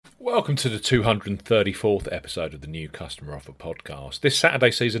Welcome to the 234th episode of the New Customer Offer podcast. This Saturday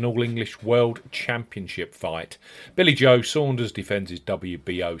sees an All-English World Championship fight. Billy Joe Saunders defends his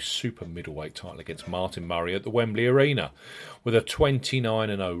WBO super middleweight title against Martin Murray at the Wembley Arena. With a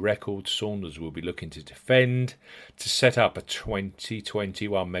 29-0 record, Saunders will be looking to defend to set up a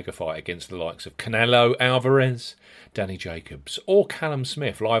 2021 mega fight against the likes of Canelo Alvarez, Danny Jacobs or Callum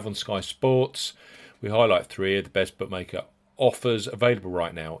Smith. Live on Sky Sports, we highlight three of the best bookmaker offers available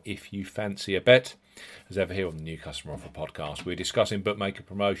right now if you fancy a bet. As ever here on the New Customer Offer podcast, we're discussing bookmaker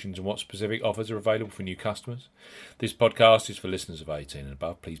promotions and what specific offers are available for new customers. This podcast is for listeners of 18 and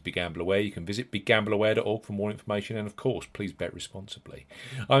above. Please be gamble aware. You can visit begambleaware.org for more information, and of course, please bet responsibly.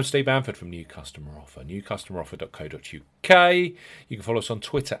 I'm Steve Bamford from New Customer Offer, newcustomeroffer.co.uk. You can follow us on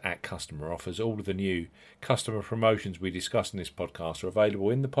Twitter at Customer Offers. All of the new customer promotions we discuss in this podcast are available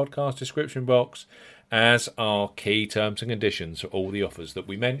in the podcast description box, as are key terms and conditions for all the offers that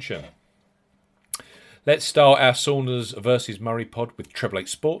we mention. Let's start our Saunders versus Murray pod with Treble 8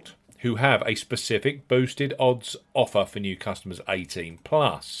 Sport, who have a specific boosted odds offer for new customers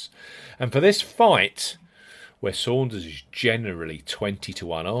 18+. And for this fight, where Saunders is generally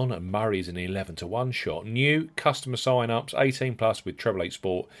 20-1 on and Murray is an 11-1 shot, new customer sign-ups 18+ with Treble 8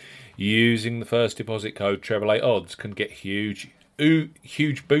 Sport using the first deposit code Treble 8 Odds can get huge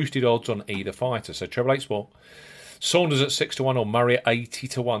boosted odds on either fighter. So Treble 8 Sport, Saunders at 6-1 or Murray at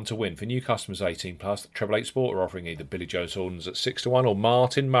 80-1 to win. For new customers 18+, Treble 8 Sport are offering either Billy Joe Saunders at 6-1 or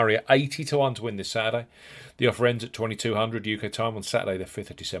Martin Murray at 80-1 to win this Saturday. The offer ends at 2200 UK time on Saturday the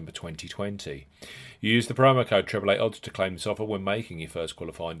 5th of December 2020. Use the promo code Treble 8 Odds to claim this offer when making your first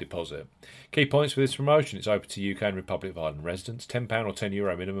qualifying deposit. Key points for this promotion: it's open to UK and Republic of Ireland residents. £10 or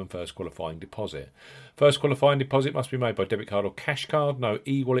 €10 minimum first qualifying deposit. First qualifying deposit must be made by debit card or cash card. No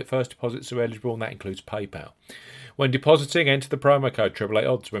e-wallet first deposits are eligible, and that includes PayPal. When depositing, enter the promo code Treble 8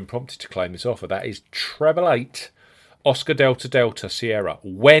 Odds when prompted to claim this offer. That is Treble 8 Oscar Delta Delta Sierra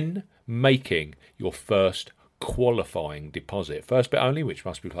when making your first qualifying deposit. First bet only, which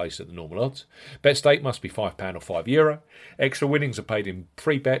must be placed at the normal odds. Bet stake must be £5 or €5. Extra winnings are paid in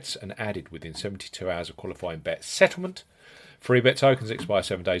free bets and added within 72 hours of qualifying bet settlement. Free bet tokens expire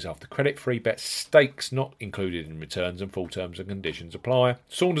 7 days after credit. Free bet stakes not included in returns, and full terms and conditions apply.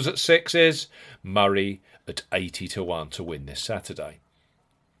 Saunders at 6 is Murray at 80-1 to win this Saturday.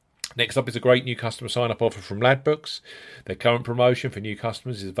 Next up is a great new customer sign-up offer from Ladbrokes. Their current promotion for new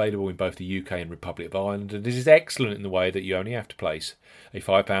customers is available in both the UK and Republic of Ireland, and this is excellent in the way that you only have to place a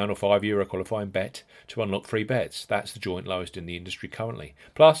 £5 or €5 qualifying bet to unlock free bets. That's the joint lowest in the industry currently.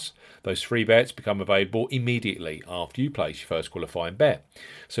 Plus, those free bets become available immediately after you place your first qualifying bet.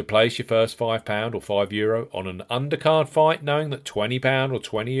 So place your first £5 or €5 on an undercard fight, knowing that £20 or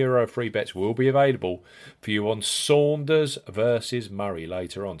 €20 free bets will be available for you on Saunders versus Murray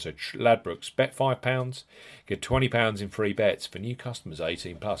later on. So Ladbrokes, bet £5, get £20 in free bets. For new customers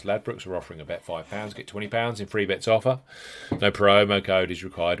 18+, Ladbrokes are offering a bet £5, get £20 in free bets offer. No promo code is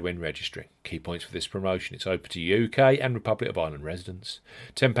required when registering. Key points for this promotion: it's open to UK and Republic of Ireland residents.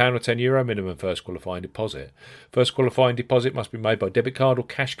 £10 or €10 minimum first qualifying deposit. First qualifying deposit must be made by debit card or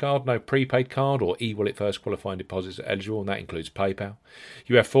cash card. No prepaid card or e-wallet first qualifying deposits are eligible, and that includes PayPal.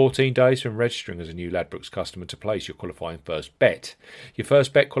 You have 14 days from registering as a new Ladbrokes customer to place your qualifying first bet. Your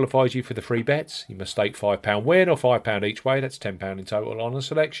first bet qualifies you for the free bets. You must stake £5 win or £5 each way. That's £10 in total on a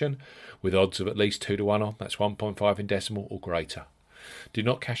selection, with odds of at least 2-1 on. That's 1.5 in decimal or greater. Do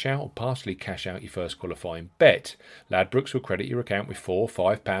not cash out or partially cash out your first qualifying bet. Ladbrokes will credit your account with £4,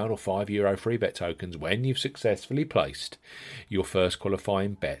 £5 or €5 free bet tokens when you've successfully placed your first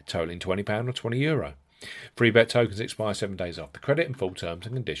qualifying bet, totaling £20 or €20. Free bet tokens expire 7 days after credit, and full terms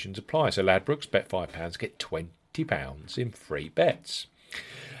and conditions apply. So Ladbrokes, bet £5, get £20 in free bets.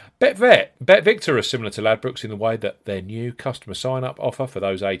 BetVictor are similar to Ladbrokes in the way that their new customer sign-up offer for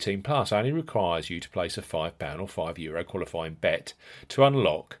those 18+ only requires you to place a £5 or €5 qualifying bet to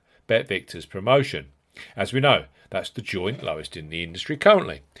unlock BetVictor's promotion. As we know, that's the joint lowest in the industry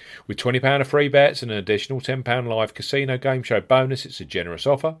currently. With £20 of free bets and an additional £10 live casino game show bonus, it's a generous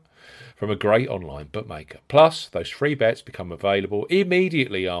offer from a great online bookmaker. Plus, those free bets become available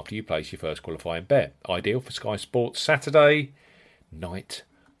immediately after you place your first qualifying bet. Ideal for Sky Sports Saturday night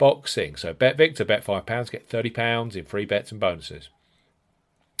boxing. So BetVictor, bet £5, get £30 in free bets and bonuses.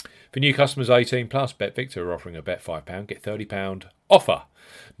 For new customers 18+, BetVictor are offering a bet £5, get £30 offer.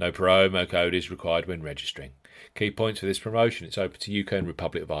 No promo code is required when registering. Key points for this promotion: it's open to UK and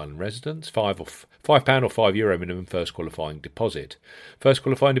Republic of Ireland residents. £5 or €5 minimum first qualifying deposit. First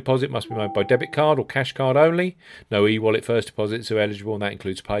qualifying deposit must be made by debit card or cash card only. No e-wallet first deposits are eligible, and that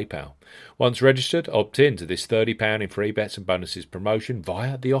includes PayPal. Once registered, opt in to this £30 in free bets and bonuses promotion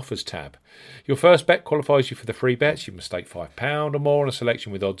via the offers tab. Your first bet qualifies you for the free bets. You must stake £5 or more on a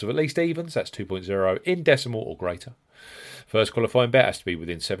selection with odds of at least evens, that's 2.0, in decimal or greater. First qualifying bet has to be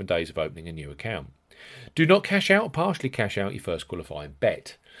within 7 days of opening a new account. Do not cash out or partially cash out your first qualifying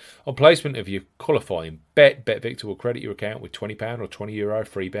bet. On placement of your qualifying bet, BetVictor will credit your account with £20 or €20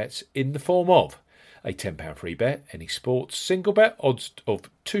 free bets in the form of a £10 free bet, any sports single bet, odds of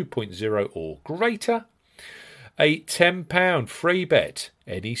 2.0 or greater, a £10 free bet,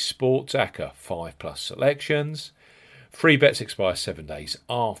 any sports ACCA 5+ selections. Free bets expire 7 days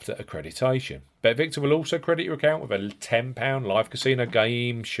after accreditation. BetVictor will also credit your account with a £10 live casino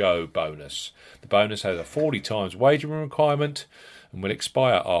game show bonus. The bonus has a 40 times wagering requirement and will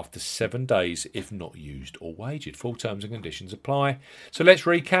expire after 7 days if not used or wagered. Full terms and conditions apply. So let's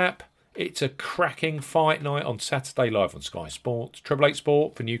recap. It's a cracking fight night on Saturday live on Sky Sports. 888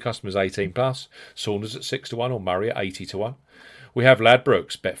 Sport for new customers 18+. Saunders at 6-1 or Murray at 80-1. We have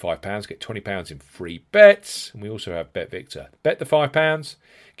Ladbrokes, bet £5, get £20 in free bets. And we also have BetVictor. Bet the £5,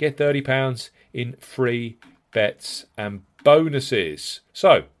 get £30 in free bets and bonuses.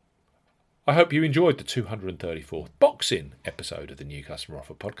 So, I hope you enjoyed the 234th boxing episode of the New Customer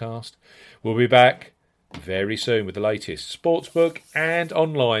Offer podcast. We'll be back very soon with the latest sportsbook and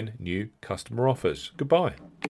online new customer offers. Goodbye.